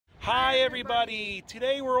Hi everybody!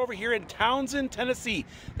 Today we're over here in Townsend, Tennessee.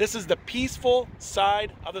 This is the peaceful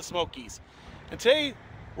side of the Smokies. And today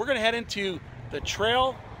we're going to head into the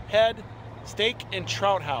Trailhead Steak and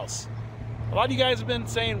Trout House. A lot of you guys have been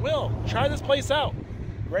saying, Will, try this place out.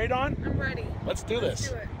 Ready, on? I'm ready. Let's do this.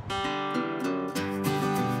 Do it.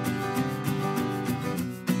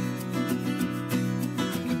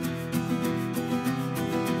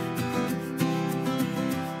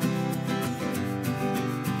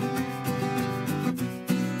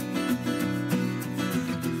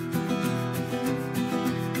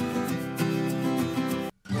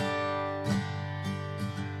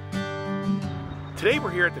 Today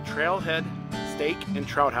we're here at the Trailhead Steak and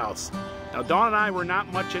Trout House. Now Dawn and I were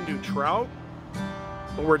not much into trout,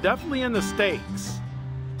 but we're definitely into steaks.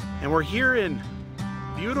 And we're here in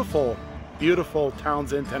beautiful, beautiful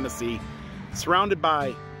Townsend, Tennessee, surrounded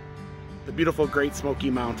by the beautiful Great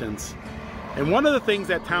Smoky Mountains. And one of the things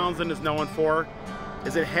that Townsend is known for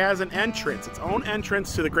is it has an entrance, its own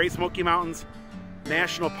entrance to the Great Smoky Mountains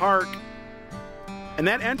National Park. And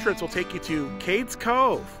that entrance will take you to Cades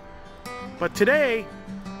Cove. But today,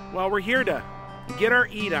 well, we're here to get our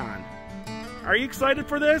eat on. Are you excited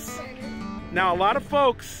for this? Now, a lot of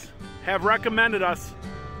folks have recommended us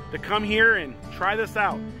to come here and try this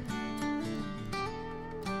out.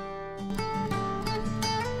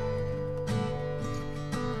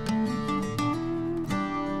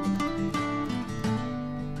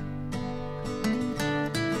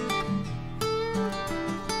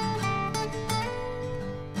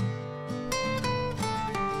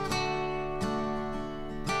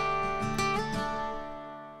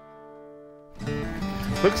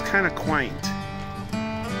 Looks kind of quaint.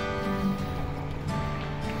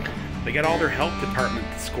 They got all their health department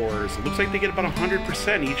scores. It looks like they get about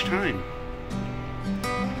 100% each time.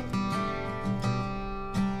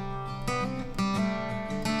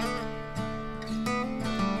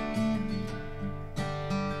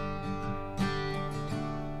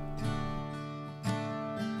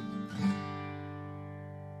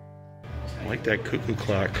 I like that cuckoo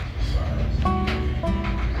clock.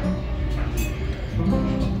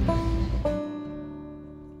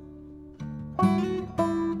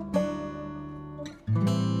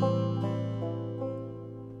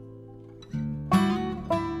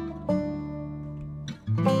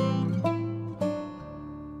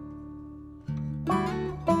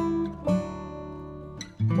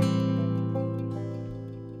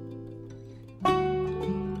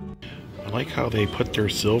 I like how they put their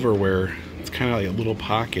silverware. It's kind of like little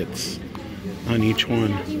pockets on each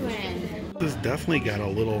one. This definitely got a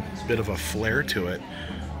little bit of a flair to it.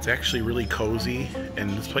 It's actually really cozy, and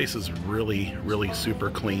this place is really, really super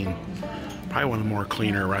clean. Probably one of the more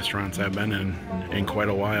cleaner restaurants I've been in quite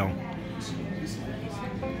a while.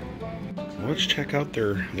 Well, let's check out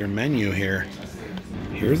their menu here.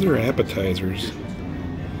 Here's their appetizers.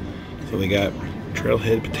 So they got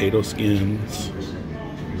trailhead potato skins.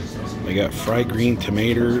 They got fried green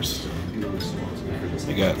tomatoes.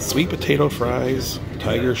 They got sweet potato fries,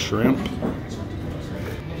 tiger shrimp.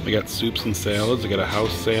 They got soups and salads. They got a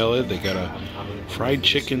house salad. They got a fried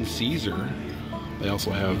chicken Caesar. They also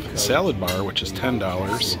have salad bar, which is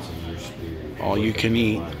 $10. All you can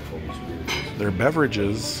eat. Their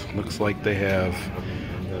beverages, looks like they have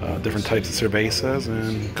different types of cervezas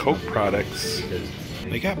and Coke products.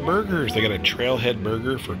 They got burgers. They got a Trailhead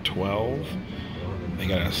burger for $12. They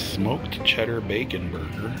got a smoked cheddar bacon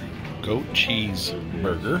burger, goat cheese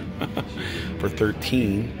burger for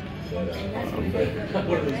 $13.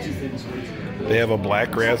 They have a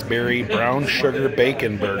black raspberry brown sugar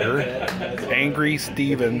bacon burger, Angry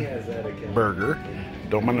Steven burger,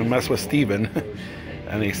 don't want to mess with Steven,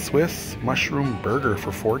 and a Swiss mushroom burger for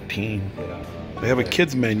 $14. They have a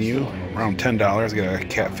kids menu around $10. They got a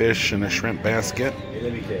catfish and a shrimp basket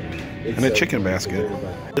and a chicken basket.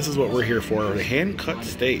 This is what we're here for, the hand-cut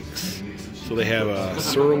steaks. So they have a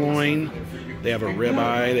sirloin, they have a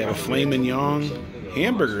ribeye, they have a filet mignon,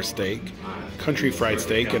 hamburger steak, country fried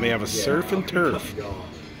steak, and they have a surf and turf.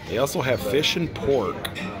 They also have fish and pork.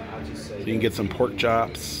 So you can get some pork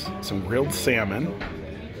chops, some grilled salmon,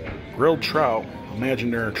 grilled trout. Imagine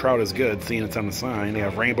their trout is good, seeing it's on the sign. They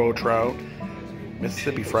have rainbow trout,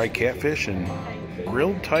 Mississippi fried catfish, and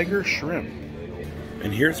grilled tiger shrimp.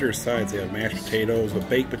 And here's their sides. They have mashed potatoes, a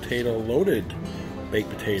baked potato, loaded baked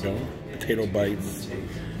potato, potato bites,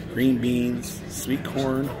 green beans, sweet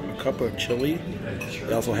corn, a cup of chili.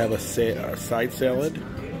 They also have a side salad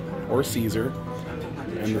or Caesar,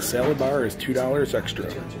 and the salad bar is $2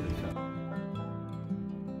 extra.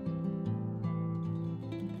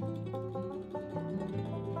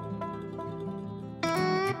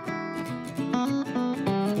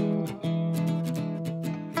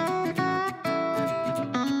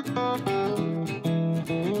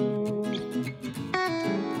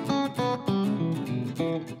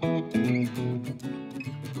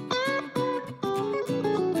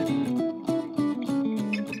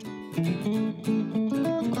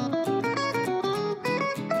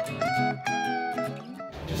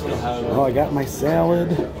 Well, I got my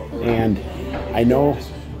salad, and I know,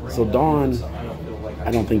 so Dawn,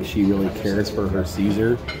 I don't think she really cares for her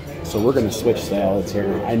Caesar, so we're gonna switch salads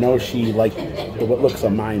here. I know she liked what looks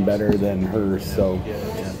of mine better than hers, so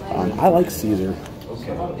I like Caesar,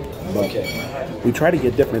 but we try to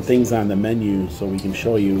get different things on the menu so we can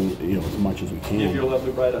show you, as much as we can. Give your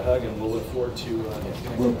lovely bride a hug, and we'll look forward to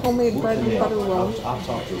homemade bread and butter roll. I'll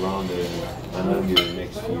talk to Rhonda. I know your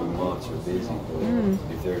next few months are busy, but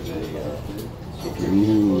if there's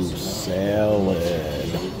Ooh, salad.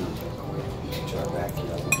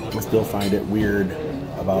 I still find it weird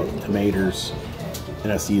about tomatoes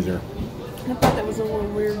in a Caesar. I thought that was a little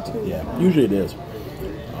weird too. Yeah, usually it is.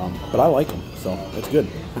 But I like them, so it's good.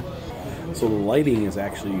 So the lighting is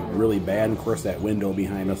actually really bad. Of course, that window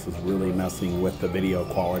behind us is really messing with the video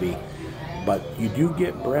quality. But you do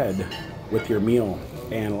get bread with your meal.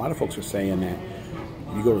 And a lot of folks are saying that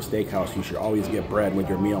if you go to a steakhouse, you should always get bread with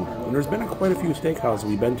your meal. And there's been quite a few steakhouses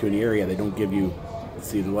we've been to in the area. They don't give you,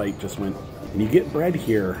 see the light just went. And you get bread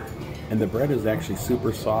here, and the bread is actually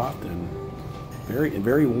super soft and very,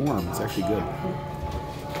 very warm. It's actually good.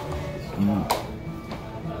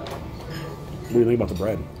 What do you think about the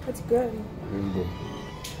bread? It's good. Very good.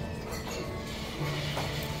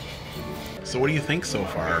 So what do you think so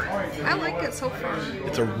far? I like it so far.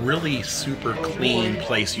 It's a really super clean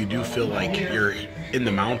place. You do feel like you're in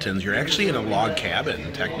the mountains. You're actually in a log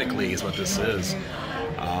cabin, technically, is what this is.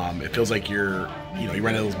 It feels like you're, you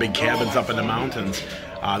rent those big cabins up in the mountains.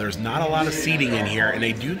 There's not a lot of seating in here, and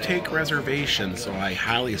they do take reservations, so I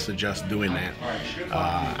highly suggest doing that.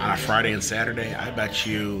 On a Friday and Saturday, I bet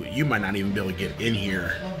you might not even be able to get in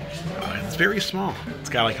here. It's very small. It's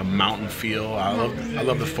got like a mountain feel. I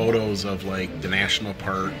love the photos of like the national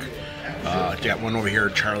park. Got one over here,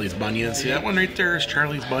 Charlie's Bunyan. See that one right there is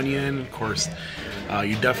Charlie's Bunyan. Of course,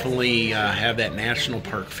 you definitely have that national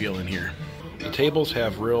park feel in here. The tables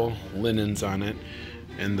have real linens on it,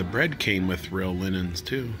 and the bread came with real linens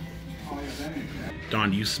too.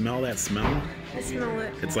 Dawn, do you smell that smell? I smell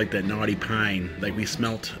it. It's like that naughty pine, like we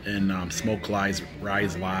smelt in Smoke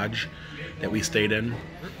Rise Lodge that we stayed in.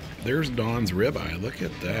 There's Dawn's ribeye. Look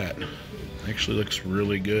at that. Actually looks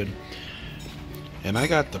really good. And I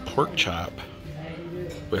got the pork chop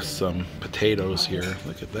with some potatoes here.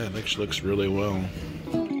 Look at that. It actually looks really well.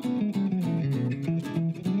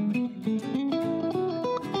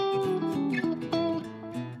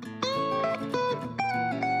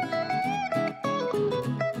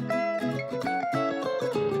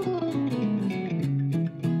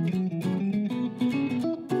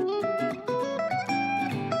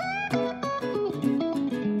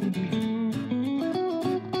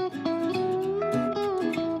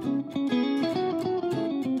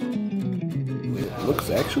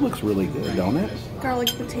 Actually looks really good, don't it? Garlic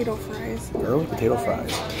potato fries. Garlic potato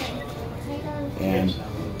fries. And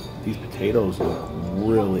these potatoes look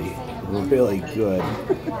really, really good.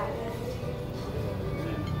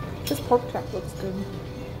 This pork chop looks good.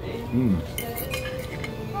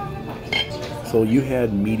 So you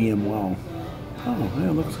had medium well. Oh, yeah,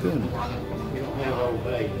 it looks good.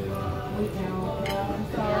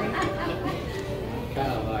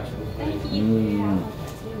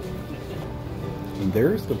 And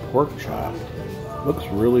there's the pork chop. Looks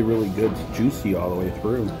really, really good. It's juicy all the way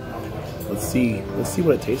through. Let's see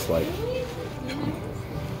what it tastes like.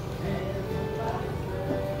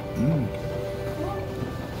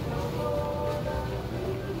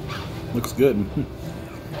 Looks good.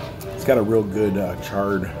 It's got a real good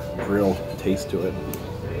charred grill taste to it.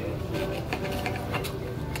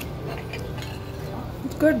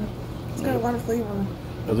 It's good. It's got a lot of flavor.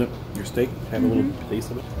 Does it? Your steak have a little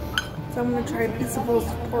taste of it? So I'm going to try a piece of roast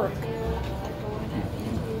pork.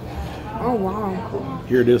 Oh, wow.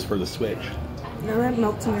 Here it is for the switch. Now that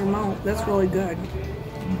melts in your mouth. That's really good.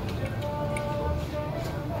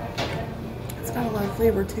 It's got a lot of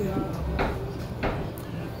flavor, too.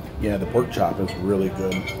 Yeah, the pork chop is really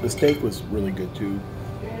good. The steak was really good, too.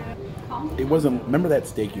 It wasn't... Remember that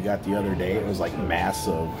steak you got the other day? It was, like,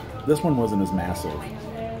 massive. This one wasn't as massive.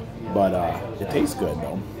 But it tastes good,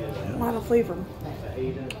 though. A lot of flavor.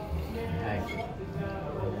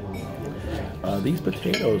 These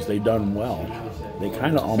potatoes, they've done well. They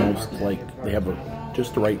kind of almost like, they have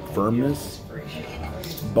just the right firmness,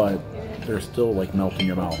 but they're still like melt in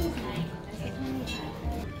your mouth.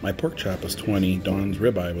 My pork chop was 20, Dawn's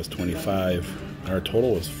ribeye was 25. Our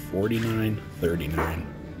total was $49.39.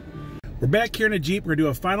 We're back here in a Jeep. We're gonna do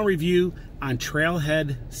a final review on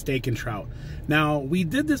Trailhead Steak and Trout. Now, we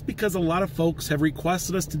did this because a lot of folks have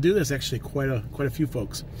requested us to do this, actually quite a few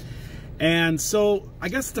folks. And so I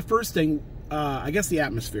guess the first thing, I guess the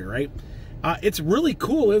atmosphere, right? It's really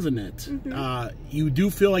cool, isn't it? Mm-hmm. You do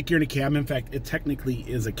feel like you're in a cabin. In fact, it technically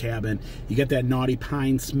is a cabin. You get that naughty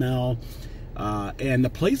pine smell. And the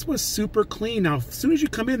place was super clean. Now, as soon as you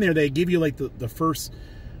come in there, they give you like the first,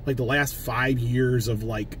 like the last 5 years of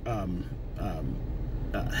like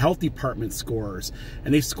health department scores,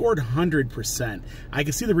 and they scored 100%. I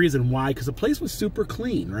can see the reason why, because the place was super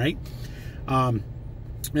clean, right?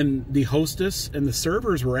 And the hostess and the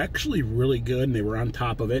servers were actually really good, and they were on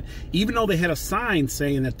top of it. Even though they had a sign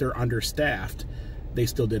saying that they're understaffed, they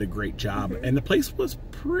still did a great job. And the place was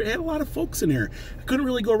had a lot of folks in there. I couldn't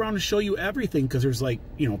really go around and show you everything because there's like,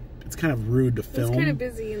 you know, it's kind of rude to film. It's kind of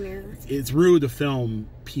busy in there. It's rude to film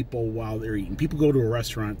people while they're eating. People go to a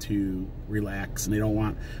restaurant to relax, and they don't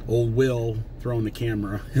want old Will throwing the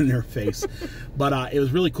camera in their face. But it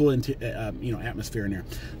was really cool, you know, atmosphere in there.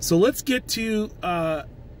 So let's get to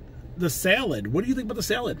the salad. What do you think about the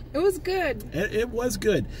salad? It was good. It was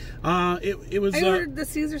good. It was. I ordered the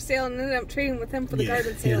Caesar salad and ended up trading with him for the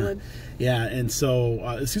garden salad. Yeah, and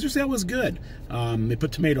so the Caesar salad was good. They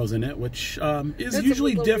put tomatoes in it, which is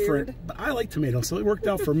usually different. Weird. But I like tomatoes, so it worked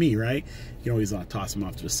out for me, right? You can always toss them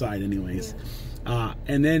off to the side anyways. Yeah.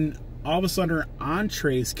 And then all of a sudden our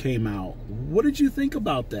entrees came out. What did you think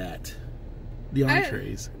about that? The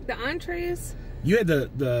entrees. The entrees? You had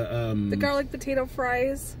the garlic potato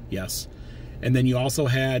fries. Yes. And then you also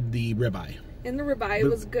had the ribeye. And the ribeye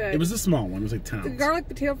was good. It was a small one. It was like 10 ounce. The garlic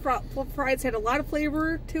potato fries had a lot of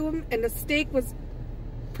flavor to them, and the steak was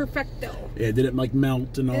perfecto. Yeah, did it like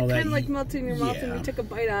melt and all that? It kind of like melted in your mouth, and you took a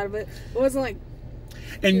bite out of it. It wasn't like,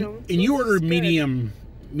 and you know, you ordered medium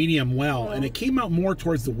well, and it came out more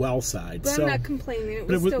towards the well side. But so, I'm not complaining. It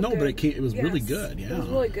was still good. But it was really good. Yeah, it was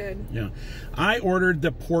really good. Yeah, I ordered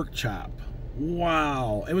the pork chop.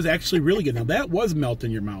 Wow, it was actually really good. Now that was melt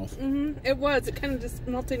in your mouth. It was. It kind of just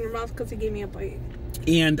melted in your mouth because he gave me a bite.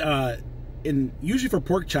 And usually for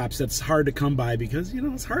pork chops, that's hard to come by because, you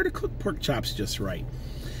know, it's hard to cook pork chops just right.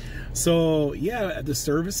 So yeah, the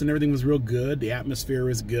service and everything was real good. The atmosphere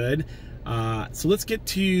was good. So let's get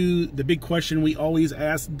to the big question we always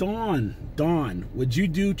ask Dawn. Dawn, would you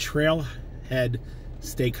do Trailhead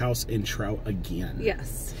Steakhouse in Trout again?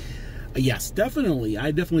 Yes. Yes, definitely.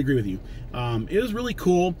 I definitely agree with you. It was really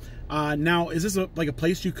cool. Now, is this like a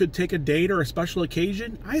place you could take a date or a special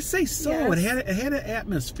occasion? I say so. Yes. It had an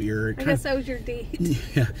atmosphere. I guess that was your date.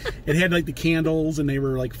 Yeah, it had like the candles, and they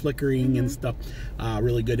were like flickering and stuff.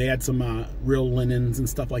 Really good. They had some real linens and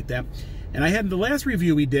stuff like that. And I had the last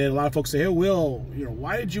review we did. A lot of folks say, "Hey, Will, you know,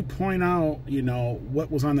 why did you point out, you know,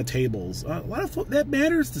 what was on the tables?" A lot of that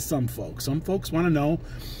matters to some folks. Some folks want to know,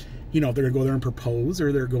 you know, if they're gonna go there and propose,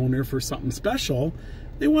 or they're going there for something special.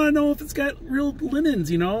 They want to know if it's got real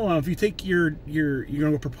linens, you know. If you take you're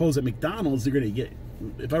gonna go propose at McDonald's, you're gonna get.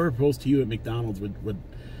 If I proposed to you at McDonald's,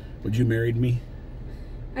 would you marry me?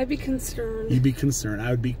 I'd be concerned. You'd be concerned.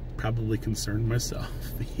 I would be probably concerned myself.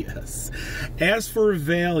 Yes. As for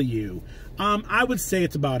value, I would say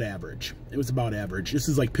it's about average. It was about average. This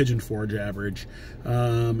is like Pigeon Forge average.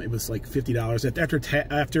 It was like $50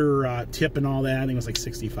 after tip and all that. I think it was like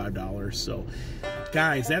 $65. So,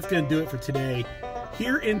 guys, that's gonna do it for today.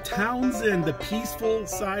 Here in Townsend, the peaceful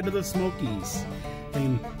side of the Smokies.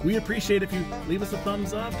 And we appreciate if you leave us a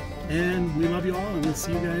thumbs up, and we love you all, and we'll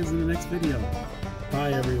see you guys in the next video.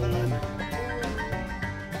 Bye, everyone.